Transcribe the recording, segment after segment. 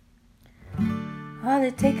All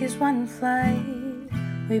it takes is one flight,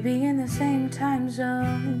 we be in the same time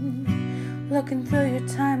zone. Looking through your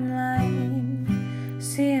timeline,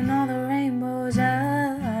 seeing all the rainbows.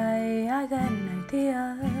 I got an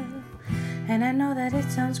idea, and I know that it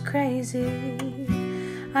sounds crazy.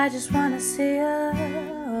 I just wanna see ya.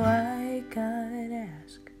 Oh, I gotta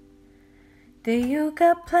ask, do you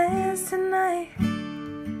got plans tonight?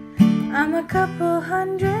 I'm a couple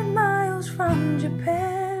 100 miles from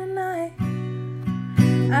Japan tonight.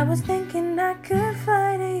 I was thinking I could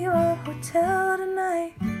fly to your hotel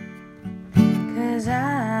tonight, 'cause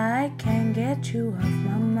I can't get you off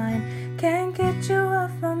my mind. Can't get you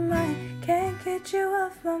off my mind. Can't get you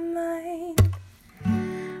off my mind.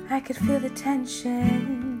 I could feel the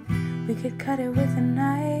tension, we could cut it with a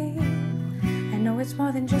knife. I know it's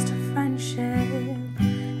more than just a friendship,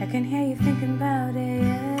 I can hear you thinking about it,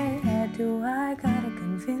 yeah. Do I gotta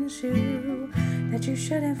convince you that you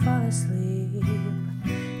shouldn't fall asleep?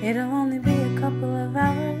 It'll only be a couple of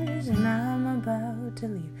hours and I'm about to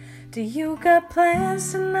leave. Do you got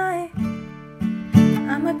plans tonight?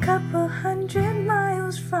 I'm a couple 100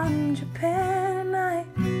 miles from Japan tonight.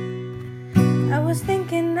 I was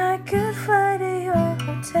thinking I could fly to your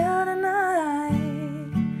hotel tonight,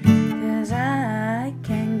 'cause I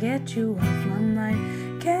can't get you off my mind.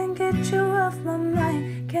 Can't get you off my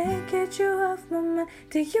mind. Can't get you off my mind.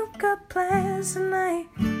 Do you got plans tonight?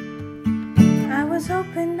 I was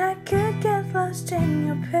hoping I could get lost in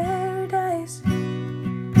your paradise.